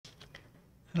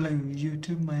Hello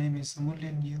YouTube, my name is Amul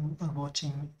and you are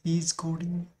watching Ease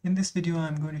Coding. In this video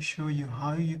I'm going to show you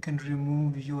how you can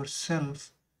remove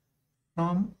yourself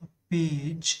from a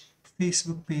page,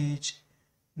 Facebook page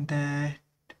that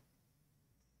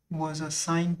was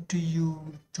assigned to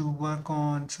you to work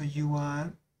on. So you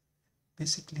are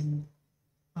basically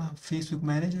a Facebook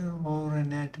manager or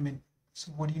an admin.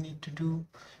 So what you need to do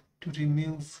to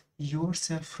remove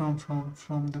yourself from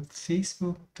the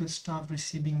Facebook to stop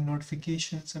receiving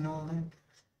notifications and all that.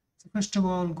 So first of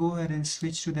all, go ahead and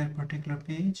switch to that particular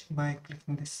page by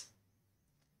clicking this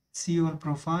see all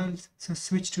profiles. So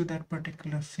switch to that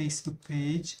particular Facebook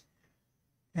page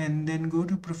and then go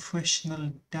to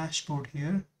professional dashboard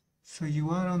here. So you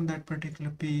are on that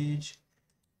particular page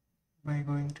by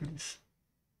going to this.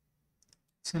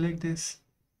 Select this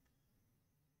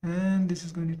and this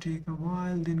is going to take a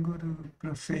while. Then go to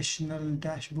professional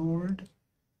dashboard.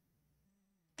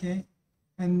 Okay,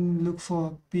 and look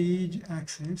for page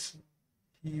access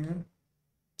here.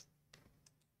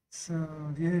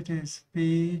 So here it is,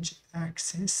 page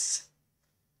access,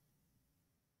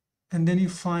 and then you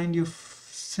find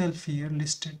yourself here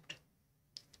listed.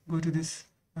 Go to this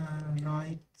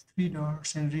right three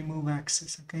dots and remove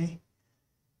access. Okay,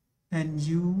 and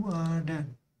you are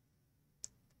done.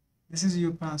 This is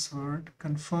your password,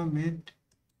 confirm it,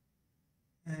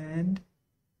 and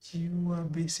you are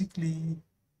basically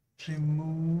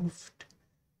removed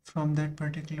from that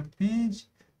particular page.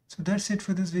 So that's it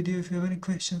for this video. If you have any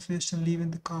questions, please leave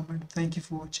in the comment. Thank you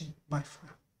for watching. Bye for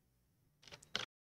now.